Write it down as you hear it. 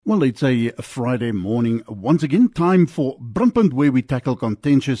Well, it's a Friday morning. Once again, time for Brandpunt, where we tackle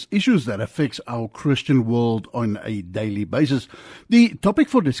contentious issues that affects our Christian world on a daily basis. The topic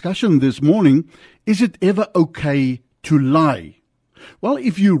for discussion this morning, is it ever okay to lie? Well,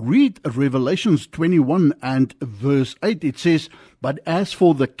 if you read Revelations 21 and verse 8, it says, "But as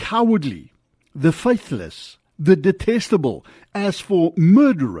for the cowardly, the faithless, the detestable, as for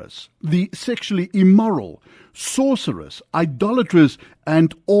murderers, the sexually immoral, sorcerers, idolaters,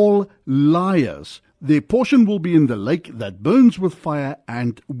 and all liars, their portion will be in the lake that burns with fire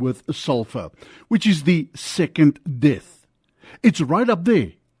and with sulfur," which is the second death. It's right up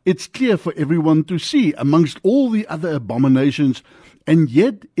there. It's clear for everyone to see amongst all the other abominations, and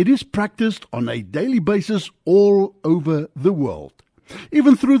yet it is practiced on a daily basis all over the world.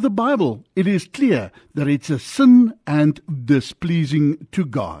 Even through the Bible, it is clear that it's a sin and displeasing to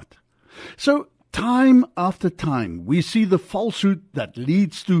God. So, time after time, we see the falsehood that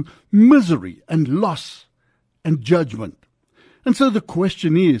leads to misery and loss and judgment. And so the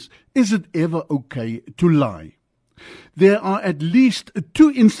question is it ever okay to lie? There are at least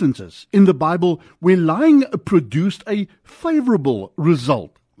 2 instances in the Bible where lying produced a favorable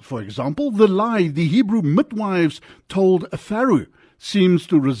result. For example, the lie the Hebrew midwives told Pharaoh seems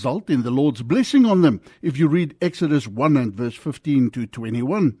to result in the Lord's blessing on them, if you read Exodus 1 and verse 15 to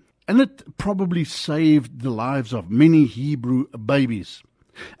 21. And it probably saved the lives of many Hebrew babies.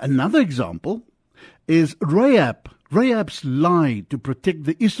 Another example is Rahab's lie to protect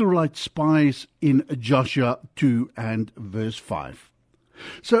the Israelite spies in Joshua 2 and verse 5.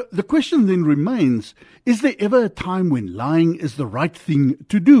 So the question then remains, is there ever a time when lying is the right thing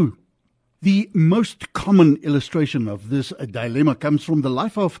to do? The most common illustration of this dilemma comes from the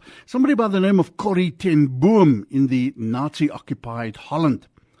life of somebody by the name of Corrie ten Boom in the Nazi-occupied Holland.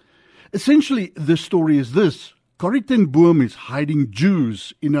 Essentially, the story is this. Corrie ten Boom is hiding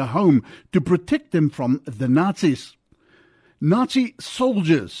Jews in her home to protect them from the Nazis. Nazi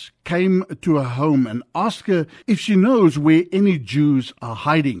soldiers came to her home and asked her if she knows where any Jews are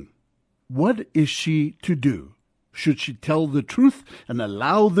hiding. What is she to do? Should she tell the truth and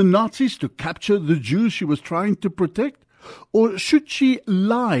allow the Nazis to capture the Jews she was trying to protect? Or should she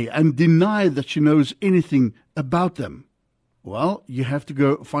lie and deny that she knows anything about them? Well, you have to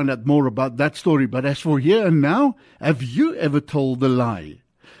go find out more about that story. But as for here and now, have you ever told a lie?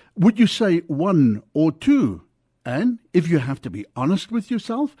 Would you say 1 or 2? And if you have to be honest with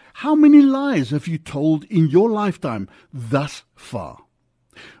yourself, how many lies have you told in your lifetime thus far?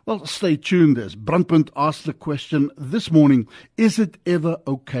 Well, stay tuned as Brandpunt asks the question this morning, is it ever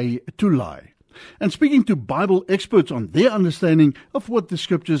okay to lie? And speaking to Bible experts on their understanding of what the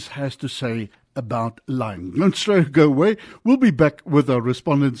Scriptures has to say about lying. Don't go away. We'll be back with our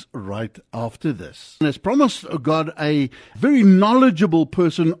respondents right after this. And as promised, God, a very knowledgeable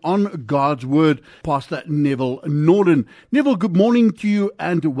person on God's Word, Pastor Neville Norden. Neville, good morning to you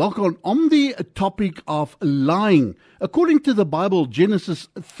and welcome on the topic of lying. According to the Bible, Genesis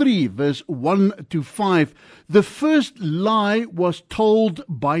 3, verse 1 to 5, the first lie was told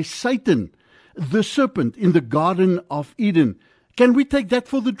by Satan, the serpent in the Garden of Eden. Can we take that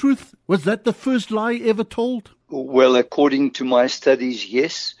for the truth? Was that the first lie ever told? Well, according to my studies,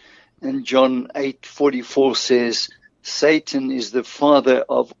 yes. And John 8:44 says, Satan is the father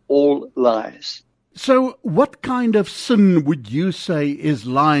of all lies. So what kind of sin would you say is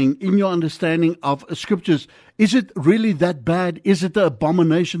lying in your understanding of Scriptures? Is it really that bad? Is it an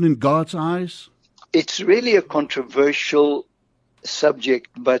abomination in God's eyes? It's really a controversial subject,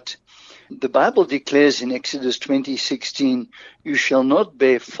 but the Bible declares in Exodus 20:16, you shall not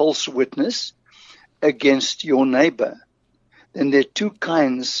bear false witness against your neighbor. And there are 2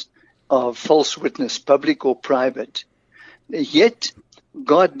 kinds of false witness, public or private. Yet,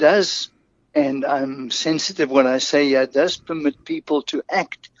 God does, and I'm sensitive when I say does permit people to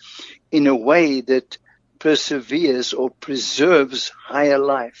act in a way that perseveres or preserves higher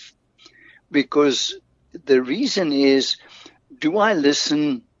life. Because the reason is, do I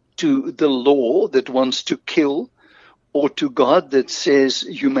listen to the law that wants to kill or to God that says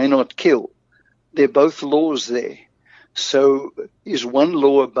you may not kill? They're both laws there. So is one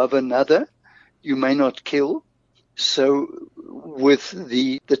law above another? You may not kill. So with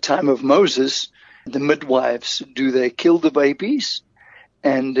the time of Moses, the midwives, do they kill the babies?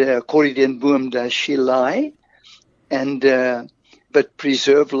 And Corrie ten Boom, does she lie and but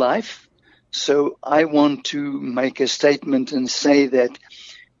preserve life? So I want to make a statement and say that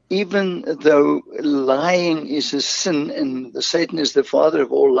even though lying is a sin and Satan is the father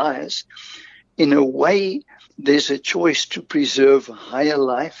of all lies, in a way there's a choice to preserve higher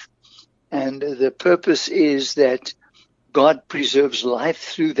life. And the purpose is that God preserves life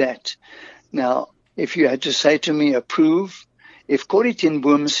through that. Now, if you had to say to me, approve, if Corrie ten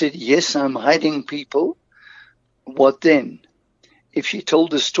Boom said, yes, I'm hiding people, what then? If she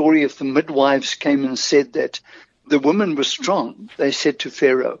told the story of the midwives came and said that the women were strong, they said to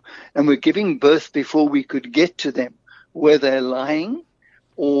Pharaoh, and were giving birth before we could get to them, were they lying,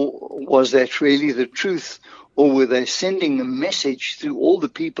 or was that really the truth? Or were they sending a message through all the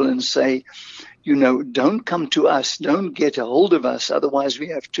people and say, don't come to us, don't get a hold of us, otherwise we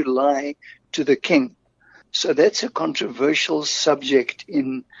have to lie to the king. So that's a controversial subject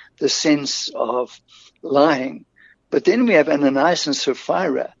in the sense of lying. But then we have Ananias and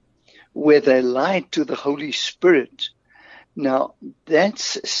Sapphira, where they lied to the Holy Spirit. Now,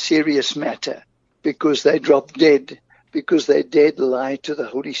 that's a serious matter, because they dropped dead, because they dared lie to the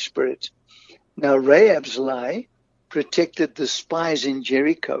Holy Spirit. Now, Rahab's lie protected the spies in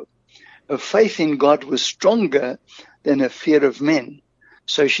Jericho. Her faith in God was stronger than her fear of men.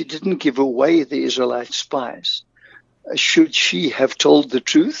 So she didn't give away the Israelite spies. Should she have told the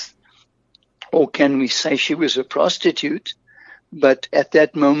truth? Or can we say she was a prostitute, but at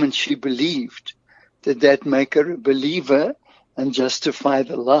that moment she believed? Did that make her a believer and justify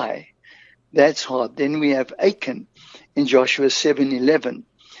the lie? That's hard. Then we have Achan in Joshua 7:11.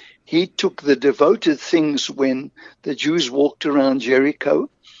 He took the devoted things when the Jews walked around Jericho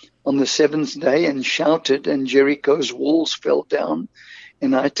on the seventh day and shouted, and Jericho's walls fell down.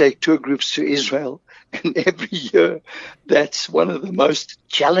 And I take tour groups to Israel, and every year that's one of the most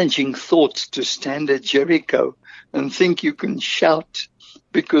challenging thoughts, to stand at Jericho and think you can shout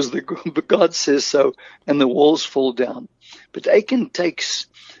because God says so, and the walls fall down. But Achan takes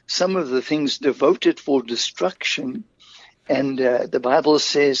some of the things devoted for destruction, and the Bible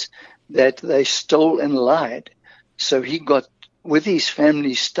says that they stole and lied. So he got, with his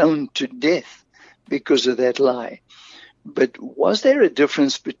family, stoned to death because of that lie. But was there a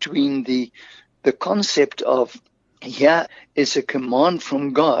difference between the concept of, here is a command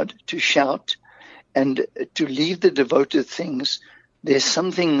from God to shout and to leave the devoted things? There's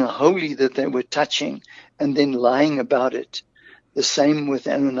something holy that they were touching and then lying about it. The same with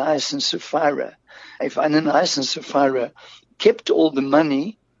Ananias and Sapphira. If Ananias and Sapphira kept all the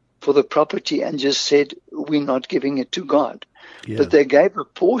money for the property and just said, we're not giving it to God. Yeah. But they gave a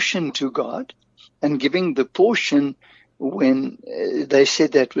portion to God, and giving the portion when they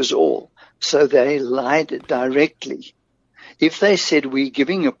said that was all. So they lied directly. If they said, we're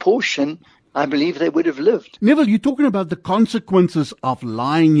giving a portion, I believe they would have lived. Neville, you're talking about the consequences of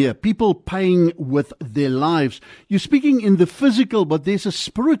lying here, people paying with their lives. You're speaking in the physical, but there's a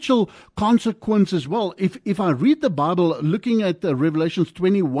spiritual consequence as well. If I read the Bible, looking at Revelations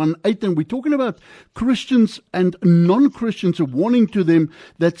 21:8, and we're talking about Christians and non-Christians, a warning to them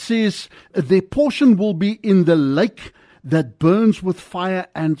that says their portion will be in the lake that burns with fire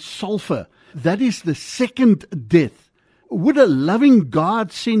and sulfur. That is the second death. Would a loving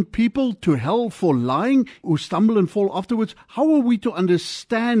God send people to hell for lying, who stumble and fall afterwards? How are we to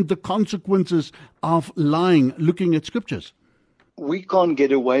understand the consequences of lying, looking at scriptures? We can't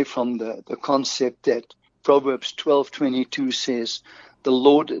get away from the concept that Proverbs 12:22 says, the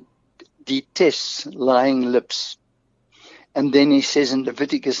Lord detests lying lips. And then he says in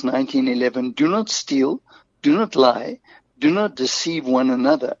Leviticus 19:11, do not steal, do not lie, do not deceive one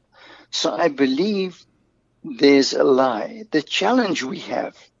another. So I believe there's a lie. The challenge we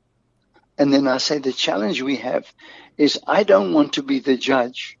have, and then I say the challenge we have, is I don't want to be the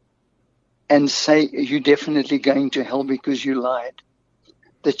judge and say you're definitely going to hell because you lied.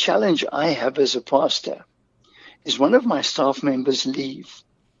 The challenge I have as a pastor is one of my staff members leave,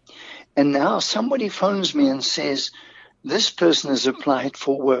 and now somebody phones me and says, this person has applied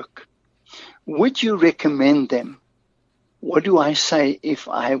for work. Would you recommend them? What do I say if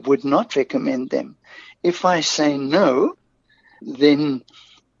I would not recommend them? If I say no, then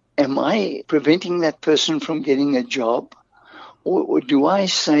am I preventing that person from getting a job? Or do I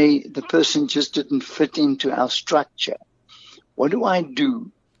say the person just didn't fit into our structure? What do I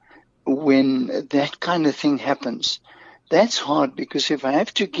do when that kind of thing happens? That's hard, because if I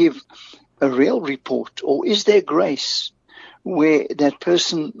have to give a real report, or is there grace where that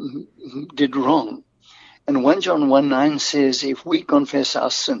person did wrong? And 1 John 1:9 says, if we confess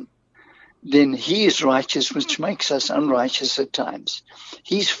our sin, then he is righteous, which makes us unrighteous at times.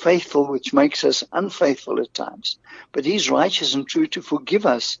 He's faithful, which makes us unfaithful at times. But he's righteous and true to forgive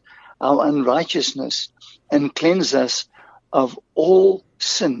us our unrighteousness and cleanse us of all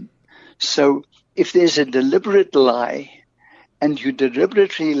sin. So if there's a deliberate lie, and you're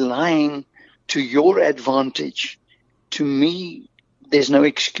deliberately lying to your advantage, to me, there's no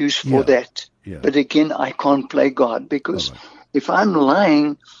excuse for that. Yeah. But again, I can't play God, because if I'm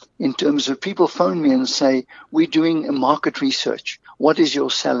lying in terms of people phone me and say, we're doing a market research, what is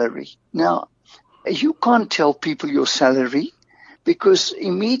your salary? Now, you can't tell people your salary, because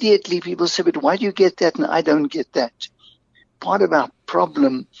immediately people say, but why do you get that and I don't get that? Part of our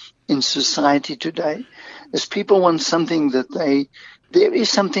problem in society today is people want something that there is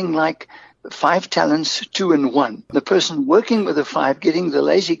something like 5 talents, 2 and 1. The person working with the 5 getting the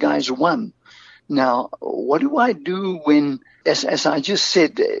lazy guy's 1. Now, what do I do when, as I just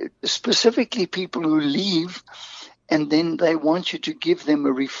said, specifically people who leave and then they want you to give them a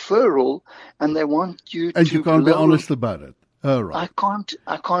referral and they want you And to you can't be honest about it. Oh, right.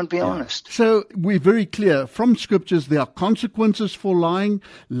 I can't be honest. So we're very clear from scriptures there are consequences for lying.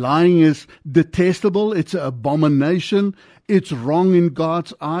 Lying is detestable. It's an abomination. It's wrong in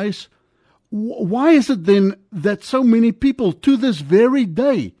God's eyes. Why is it then that so many people to this very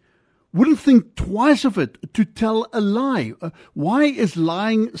day wouldn't think twice of it to tell a lie? Why is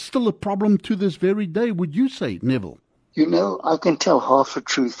lying still a problem to this very day, would you say, Neville? You know, I can tell half a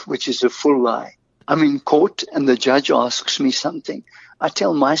truth, which is a full lie. I'm in court and the judge asks me something. I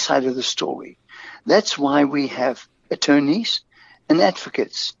tell my side of the story. That's why we have attorneys and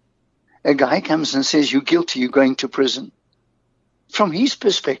advocates. A guy comes and says, you're guilty, you're going to prison. From his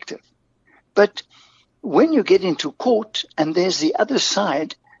perspective. But when you get into court and there's the other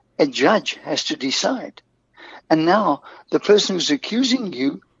side, a judge has to decide. And now the person who's accusing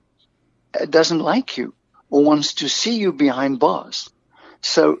you doesn't like you or wants to see you behind bars.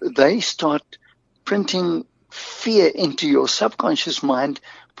 So they start printing fear into your subconscious mind.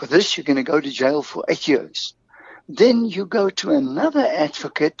 For this, you're going to go to jail for 8 years. Then you go to another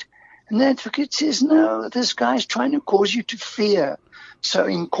advocate, and the advocate says, no, this guy's trying to cause you to fear. So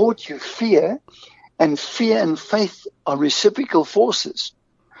in court, you fear and faith are reciprocal forces.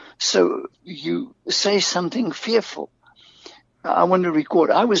 So you say something fearful. I want to record,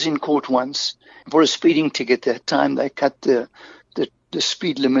 I was in court once for a speeding ticket. That time they cut the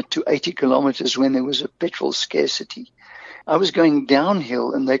speed limit to 80 kilometers when there was a petrol scarcity. I was going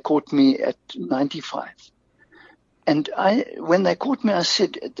downhill and they caught me at 95. And when they caught me, I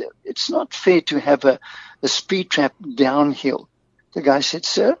said, it's not fair to have a speed trap downhill. The guy said,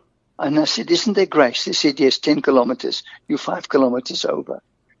 sir, and I said, isn't there grace? They said, yes, 10 kilometers. You're 5 kilometers over.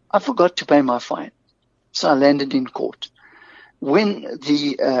 I forgot to pay my fine. So I landed in court. When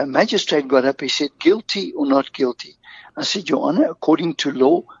the magistrate got up, he said, guilty or not guilty? I said, Your Honor, according to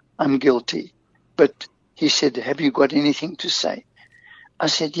law, I'm guilty. But he said, have you got anything to say? I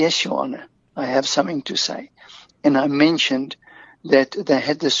said, yes, Your Honor, I have something to say. And I mentioned that they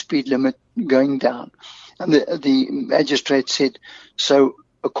had the speed limit going down. And the magistrate said, so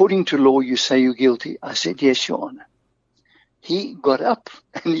according to law, you say you're guilty? I said, yes, Your Honor. He got up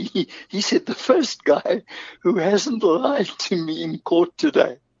and he said, the first guy who hasn't lied to me in court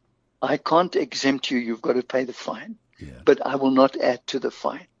today, I can't exempt you. You've got to pay the fine. Yeah. But I will not add to the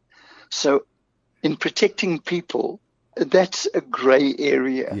fine. So in protecting people, that's a gray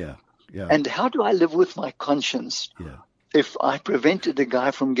area. Yeah. Yeah. And how do I live with my conscience if I prevented a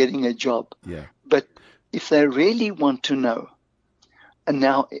guy from getting a job? Yeah. But if they really want to know, and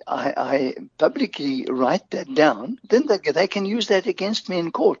now I publicly write that down, then they can use that against me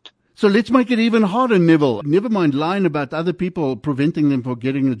in court. So let's make it even harder, Neville. Never mind lying about other people, preventing them from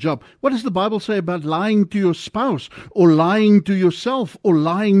getting a job. What does the Bible say about lying to your spouse or lying to yourself or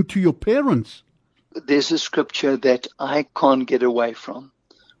lying to your parents? There's a scripture that I can't get away from.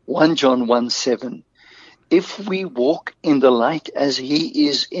 1 John 1:7. If we walk in the light as he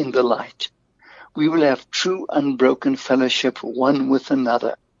is in the light, we will have true unbroken fellowship one with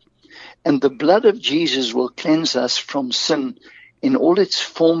another. And the blood of Jesus will cleanse us from sin in all its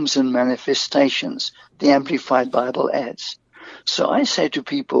forms and manifestations, the Amplified Bible adds. So I say to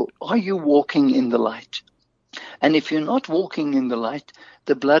people, are you walking in the light? And if you're not walking in the light,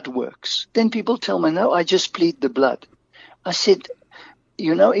 the blood works. Then people tell me, no, I just plead the blood. I said,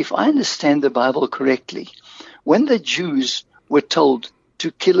 you know, if I understand the Bible correctly, when the Jews were told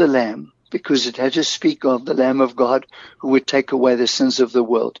to kill a lamb, because it had to speak of the Lamb of God who would take away the sins of the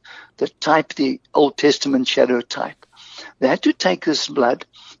world, the type, the Old Testament shadow type, they had to take this blood,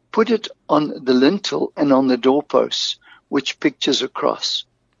 put it on the lintel and on the doorposts, which pictures a cross.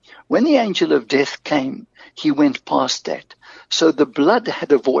 When the angel of death came, he went past that. So the blood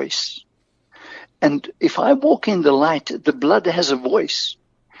had a voice. And if I walk in the light, the blood has a voice.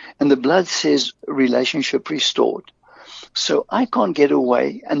 And the blood says relationship restored. So I can't get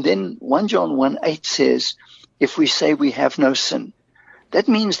away. And then 1 John 1:8 says, if we say we have no sin, that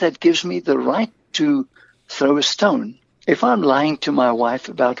means that gives me the right to throw a stone. If I'm lying to my wife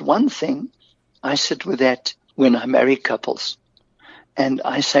about one thing, I sit with that when I marry couples. And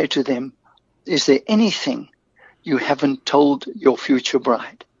I say to them, is there anything you haven't told your future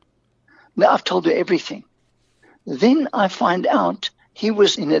bride? No, I've told her everything. Then I find out he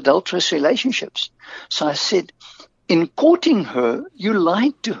was in adulterous relationships. So I said, in courting her, you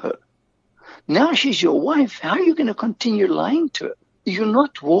lied to her. Now she's your wife. How are you going to continue lying to her? You're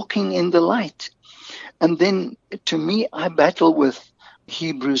not walking in the light. And then to me, I battle with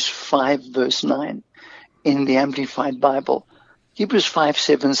Hebrews 5 verse 9 in the Amplified Bible. Hebrews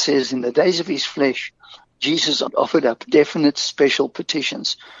 5:7 says, in the days of his flesh, Jesus offered up definite special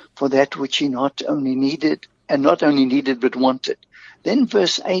petitions for that which he not only needed but wanted. Then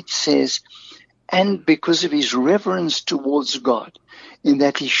verse 8 says, and because of his reverence towards God, in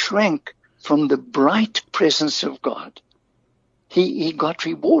that he shrank from the bright presence of God, he got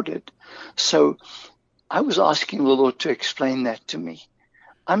rewarded. So I was asking the Lord to explain that to me.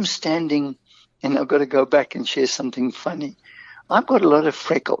 I'm standing, and I've got to go back and share something funny. I've got a lot of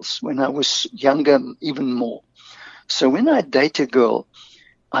freckles. When I was younger, even more. So when I date a girl,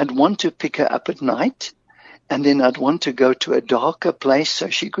 I'd want to pick her up at night, and then I'd want to go to a darker place so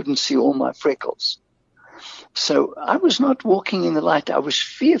she couldn't see all my freckles. So I was not walking in the light. I was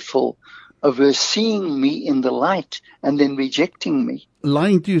fearful of her seeing me in the light and then rejecting me.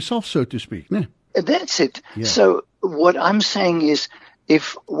 Lying to yourself, so to speak, no? That's it. Yeah. So what I'm saying is,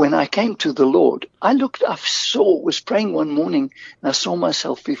 when I came to the Lord, was praying one morning, and I saw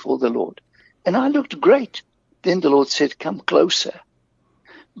myself before the Lord. And I looked great. Then the Lord said, come closer.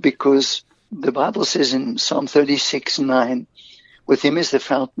 Because the Bible says in Psalm 36:9, with him is the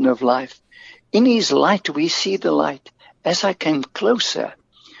fountain of life. In his light we see the light. As I came closer,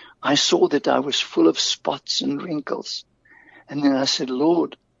 I saw that I was full of spots and wrinkles. And then I said,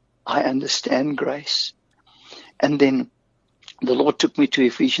 Lord, I understand grace. And then the Lord took me to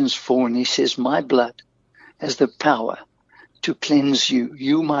Ephesians 4, and he says, my blood has the power to cleanse you.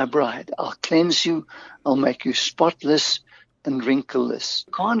 You, my bride, I'll cleanse you. I'll make you spotless and wrinkleless.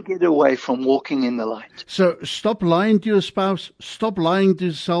 Can't get away from walking in the light. So stop lying to your spouse, stop lying to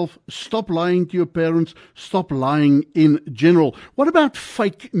yourself, stop lying to your parents, stop lying in general. What about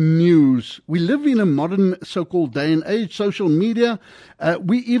fake news? We live in a modern so-called day and age, social media.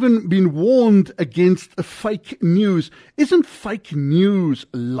 We even been warned against fake news. Isn't fake news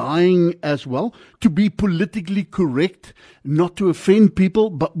lying as well? To be politically correct, not to offend people,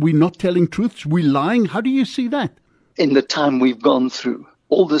 but we're not telling truths, we're lying. How do you see that? In the time we've gone through,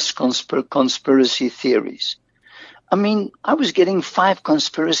 all this conspiracy theories. I mean, I was getting 5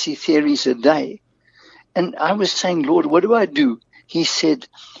 conspiracy theories a day. And I was saying, Lord, what do I do? He said,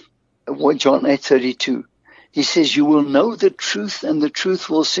 John 8:32, he says, you will know the truth and the truth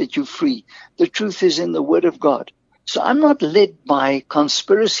will set you free. The truth is in the Word of God. So I'm not led by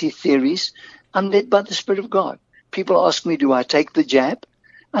conspiracy theories. I'm led by the Spirit of God. People ask me, do I take the jab?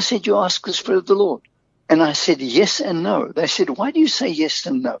 I said, you ask the Spirit of the Lord. And I said, yes and no. They said, why do you say yes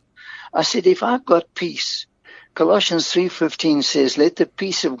and no? I said, if I've got peace, Colossians 3:15 says, let the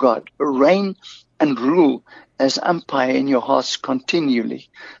peace of God reign and rule as umpire in your hearts continually,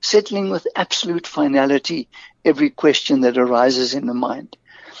 settling with absolute finality every question that arises in the mind.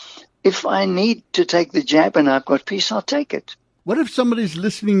 If I need to take the jab and I've got peace, I'll take it. What if somebody's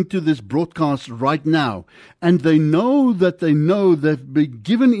listening to this broadcast right now and they know they've been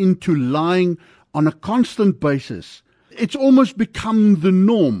given into lying on a constant basis? It's almost become the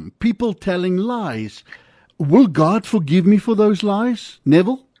norm, people telling lies. Will God forgive me for those lies,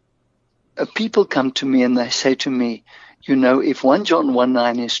 Neville? People come to me and they say to me, if 1 John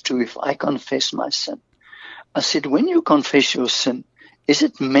 1:9 is true, if I confess my sin. I said, when you confess your sin, is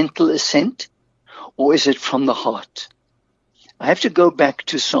it mental assent or is it from the heart? I have to go back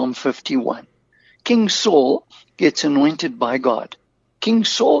to Psalm 51. King Saul gets anointed by God. King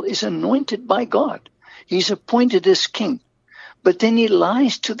Saul is anointed by God. He's appointed as king. But then he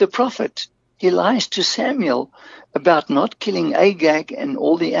lies to the prophet. He lies to Samuel about not killing Agag and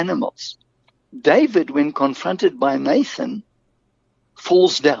all the animals. David, when confronted by Nathan,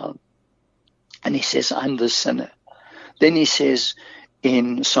 falls down and he says, I'm the sinner. Then he says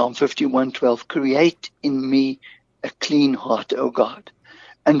in Psalm 51:12, create in me a clean heart, O God,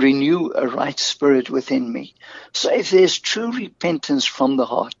 and renew a right spirit within me. So if there's true repentance from the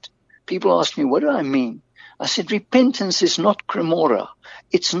heart, people ask me, what do I mean? I said, repentance is not cremora.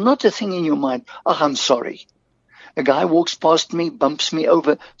 It's not a thing in your mind. Oh, I'm sorry. A guy walks past me, bumps me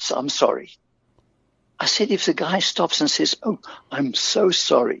over, so I'm sorry. I said, if the guy stops and says, oh, I'm so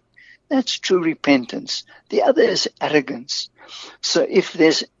sorry, that's true repentance. The other is arrogance. So if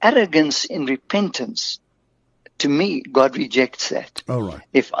there's arrogance in repentance, To me, God rejects that. All right.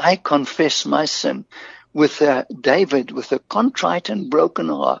 If I confess my sin with David, with a contrite and broken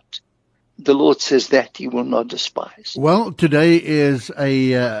heart, the Lord says that He will not despise. Well, today is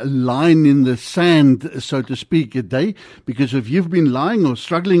a line in the sand, so to speak, a day, because if you've been lying or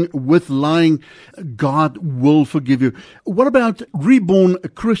struggling with lying, God will forgive you. What about reborn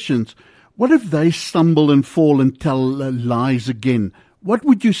Christians? What if they stumble and fall and tell lies again? What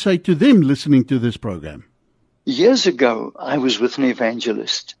would you say to them listening to this program? Years ago, I was with an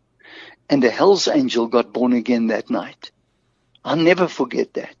evangelist, and a Hell's Angel got born again that night. I'll never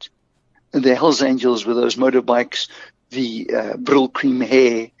forget that. The Hells Angels were those motorbikes, the brill cream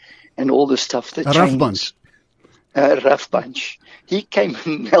hair, and all the stuff that changed. Rough bunch. He came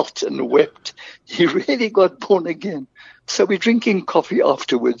and knelt and wept. He really got born again. So we're drinking coffee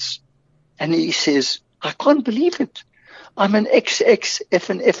afterwards, and he says, I can't believe it. I'm an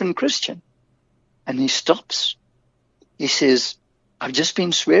ex-effing Christian. And he stops. He says, I've just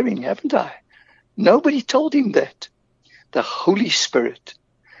been swearing, haven't I? Nobody told him that. The Holy Spirit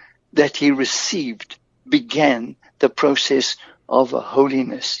that he received began the process of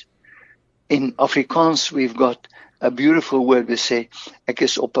holiness. In Afrikaans, we've got a beautiful word. We say, ek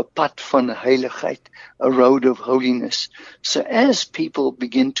is op 'n pad van heiligheid, a road of holiness. So as people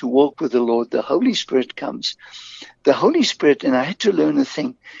begin to walk with the Lord, the Holy Spirit comes. The Holy Spirit, and I had to learn a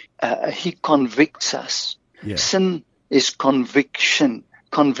thing, He convicts us. Yeah. Sin is conviction.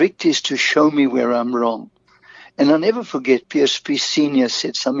 Convict is to show me where I'm wrong. And I'll never forget, Pierce P. Sr.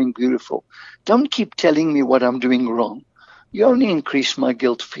 said something beautiful. Don't keep telling me what I'm doing wrong. You only increase my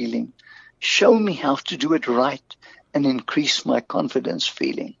guilt feeling. Show me how to do it right and increase my confidence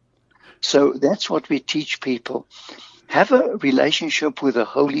feeling. So that's what we teach people. Have a relationship with the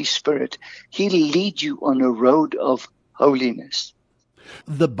Holy Spirit. He'll lead you on a road of holiness.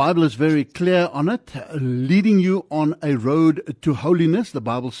 The Bible is very clear on it, leading you on a road to holiness. The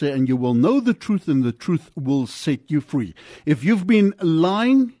Bible says, and you will know the truth, and the truth will set you free. If you've been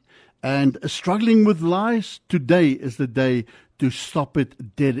lying and struggling with lies, today is the day to stop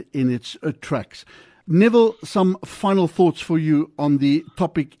it dead in its tracks. Neville, some final thoughts for you on the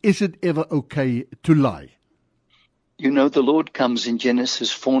topic, is it ever okay to lie? You know, the Lord comes in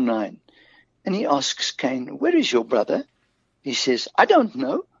Genesis 4:9, and He asks Cain, where is your brother? He says, I don't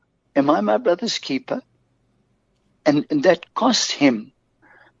know. Am I my brother's keeper? And that cost him.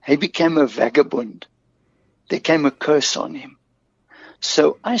 He became a vagabond. There came a curse on him.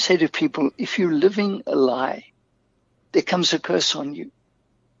 So I say to people, if you're living a lie, there comes a curse on you.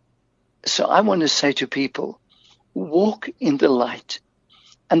 So I want to say to people, walk in the light,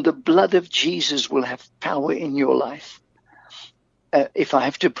 and the blood of Jesus will have power in your life. If I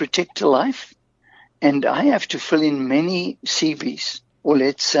have to protect a life, and I have to fill in many CVs, or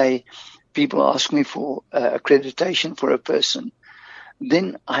let's say people ask me for accreditation for a person,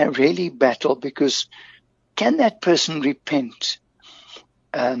 then I really battle, because can that person repent?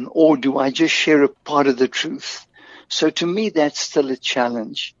 Or do I just share a part of the truth? So to me, that's still a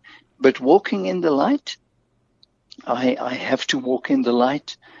challenge. But walking in the light, I have to walk in the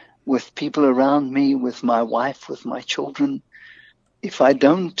light with people around me, with my wife, with my children. If I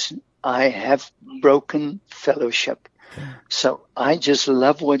don't, I have broken fellowship. So I just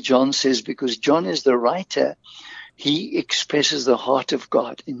love what John says, because John is the writer. He expresses the heart of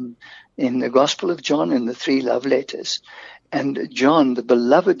God in the Gospel of John and the 3 love letters. And John, the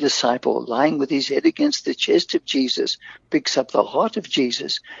beloved disciple, lying with his head against the chest of Jesus, picks up the heart of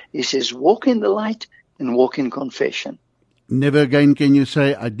Jesus. He says, walk in the light and walk in confession. Never again can you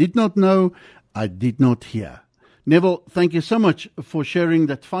say, I did not know, I did not hear. Neville, thank you so much for sharing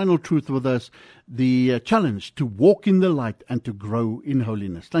that final truth with us, the challenge to walk in the light and to grow in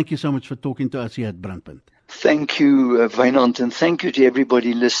holiness. Thank you so much for talking to us here at Brandpunt. Thank you, Wynand, and thank you to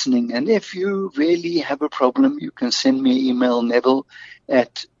everybody listening. And if you really have a problem, you can send me an email,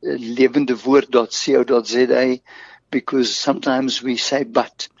 neville@levendewoord.co.za, because sometimes we say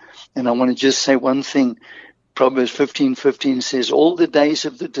but. And I want to just say one thing. Proverbs 15:15 says, all the days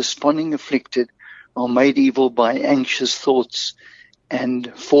of the desponding afflicted are made evil by anxious thoughts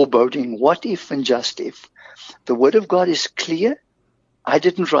and foreboding. What if and just if? The Word of God is clear. I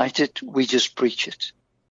didn't write it. We just preach it.